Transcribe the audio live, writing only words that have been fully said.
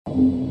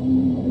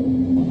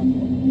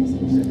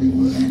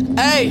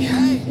Hey,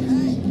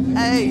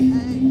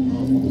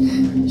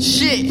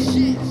 shit.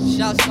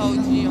 Shouts to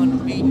OHGEE on the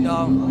beat,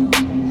 dog.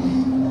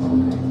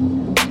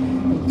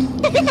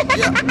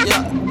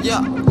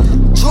 Yeah.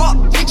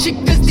 Drop picture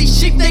cause these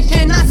shit they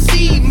cannot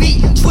see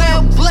me.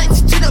 12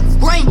 blunts to the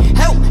brain,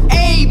 help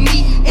aid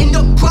me in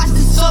the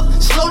process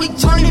of slowly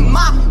turning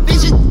my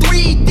vision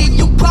 3D.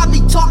 You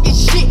probably talking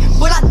shit,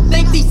 but I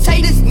think these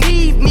haters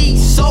need me.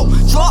 So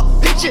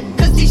drop picture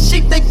cause these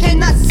shit they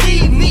cannot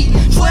see me.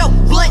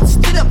 12 blunts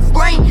to the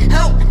brain,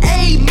 help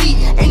aid me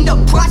in the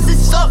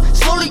process of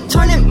slowly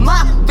turning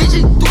my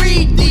vision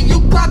 3D.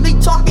 You probably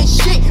talking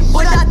shit,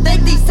 but I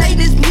think these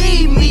haters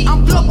need me.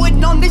 I'm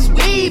blowing on this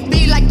weed,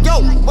 be like,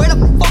 yo, where the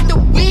fuck the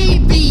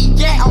weed be?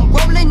 Yeah, I'm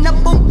rolling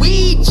up a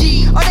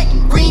Ouija, or that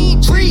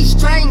green tree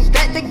strain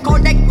that they call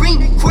that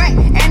green crack,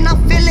 and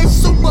I'm feeling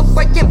super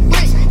breaking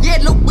bricks. Yeah,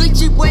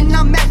 Luigi, when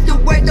I'm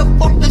asking where the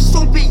fuck the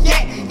soup be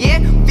at? Yeah,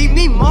 feed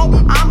me more.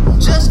 I'm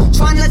just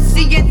tryna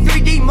see in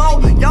 3D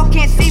mode. Y'all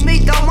can't see me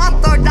though. My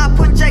third eye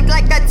project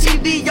like a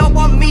TV. Yo,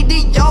 I'm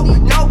meaty, yo.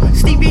 No,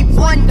 Stevie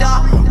Wonder.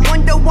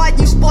 Wonder why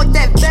you sport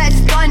that bad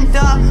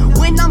thunder.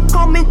 When I'm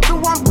coming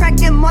through, I'm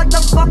cracking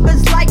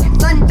motherfuckers like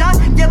thunder.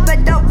 You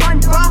better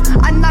run, bruh.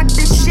 I knock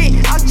this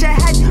shit out your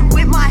head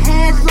with my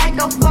hands like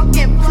a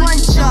fucking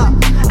plunger.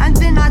 And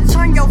then I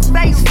turn your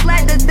face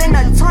flatter than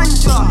a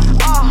tundra.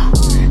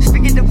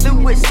 Speaking the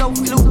fluid, so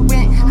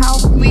fluent. How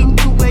we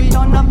do it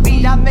on the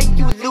beat, I make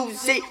you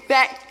lose it.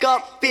 Back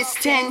up, it's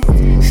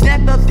 10.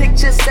 Snap a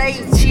picture, say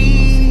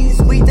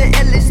cheese. We the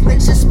illest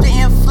bitches,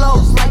 spitting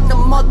flows like the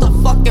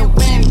motherfucking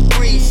wind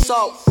breeze.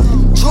 So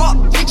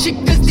drop picture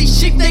cause these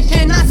shit they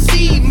cannot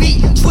see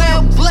me.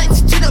 12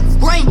 blunts to the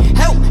brain,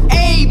 help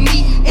aid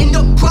me in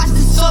the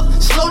process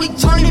of slowly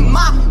turning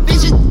my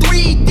vision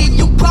 3D.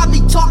 You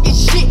probably talking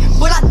shit,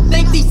 but I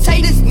think these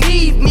haters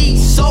need me.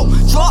 So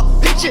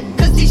drop picture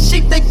cause these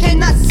shit they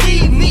cannot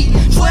see me.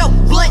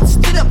 12 blunts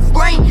to the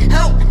brain,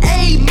 help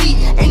aid me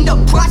in the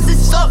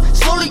process of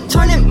slowly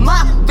turning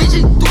my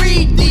vision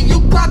 3D.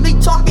 You probably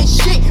talking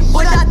shit,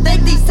 but I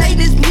think these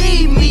haters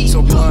need me.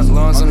 So blunt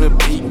lungs on the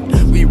beat,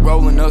 we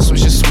rolling up some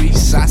shit sweet.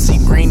 I see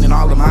green in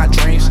all of my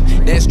dreams.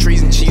 That's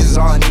trees and cheese is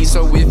all I need.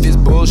 So if it's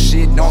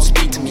bullshit, don't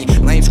speak to me.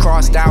 Lanes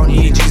crossed out,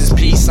 need Jesus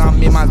peace.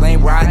 I'm in my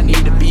lane where I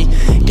need to be.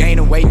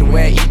 Gaining weight the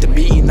way I eat the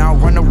beat, and I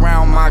run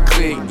around my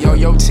clique. Yo,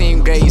 your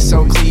team gay,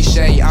 so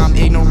cliche. I'm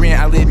ignorant,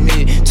 I'll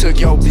admit.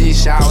 Took your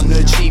bitch out on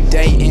a cheap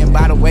date, and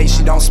by the way,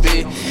 she don't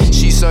spit.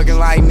 She sucking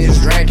like Miss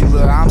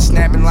Dracula. I'm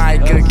snapping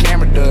like a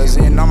camera does,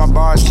 and all my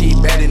bars keep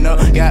adding up.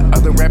 Got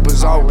other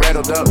rappers all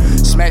rattled up,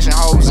 smashing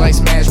hoes like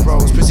Smash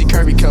Bros. Pussy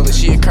curvy color,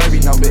 she a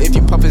curvy no, but if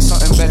you puffin'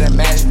 something better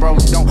match, bro.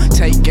 Don't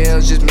take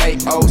L's, just make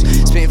O's.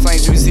 Spin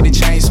flames, you see the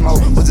chain smoke.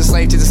 Was a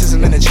slave to the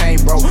system in the chain,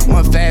 bro.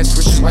 One fast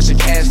switch, just watch the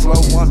cash flow.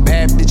 One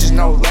bad bitches,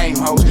 no lame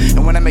hoes.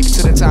 And when I make it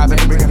to the top,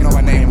 everybody know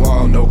my name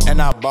Waldo.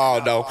 And I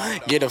ball though,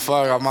 get the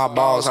fuck out my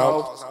balls,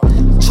 ho.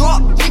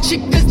 Drop picture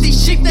cause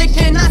these shit they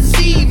cannot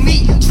see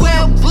me.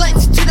 12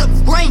 blunts to the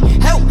brain,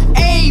 help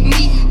aid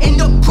me in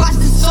the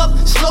process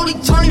of slowly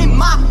turning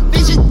my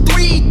vision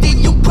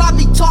 3D. You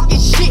probably talking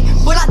shit,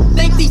 but I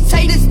think these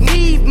haters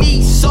need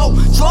me. So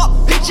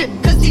drop picture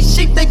cause these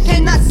shit they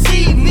cannot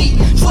see me.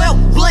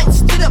 12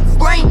 blunts to the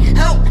brain,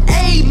 help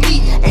aid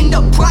me in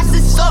the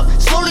process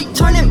of slowly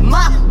turning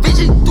my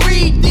vision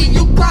 3D.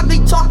 You probably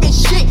talking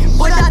shit,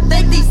 but I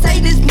think these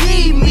haters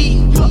need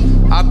me.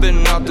 I've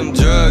been off them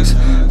drugs,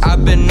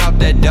 I've been off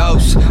that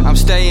dose. I'm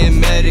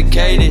staying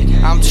medicated,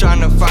 I'm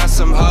trying to find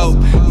some hope.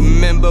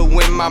 Remember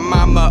when my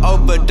mama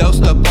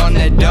overdosed up on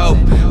that dope?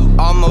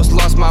 Almost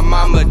lost my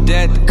mama,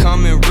 death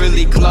coming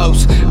really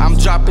close. I'm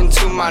dropping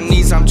to my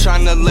knees, I'm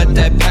trying to let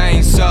that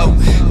pain soak.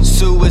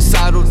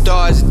 Suicidal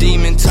thoughts,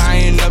 demon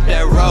tying up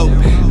that rope.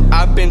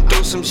 I've been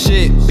through some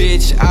shit,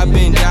 bitch, I've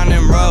been down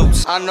in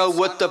roads. I know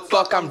what the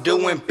fuck I'm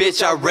doing,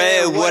 bitch, I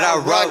read what I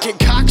wrote.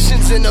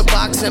 Concoctions in a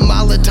box and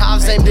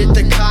Molotovs aimed at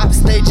the cops.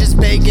 They just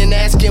begging,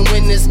 asking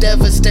when this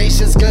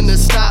devastation's gonna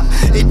stop.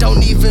 It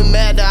don't even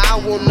matter, I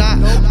will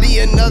not be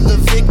another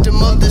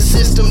victim of the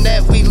system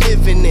that we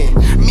living in.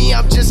 Me,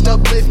 I'm just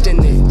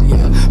uplifting it,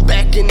 yeah.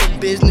 Back in the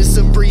business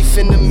of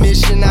briefing the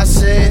mission, I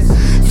said.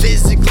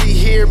 Physically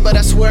here, but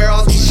I swear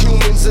all these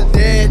humans are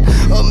dead.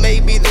 Or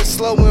maybe they're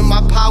slowing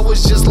my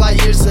powers just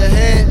like years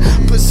ahead.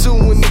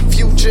 Pursuing the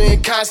future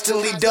and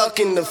constantly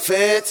ducking the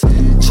feds.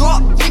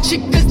 Drop picture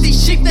cause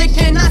these shit they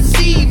cannot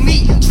see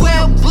me.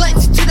 12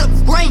 blunts to the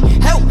brain,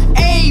 help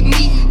aid me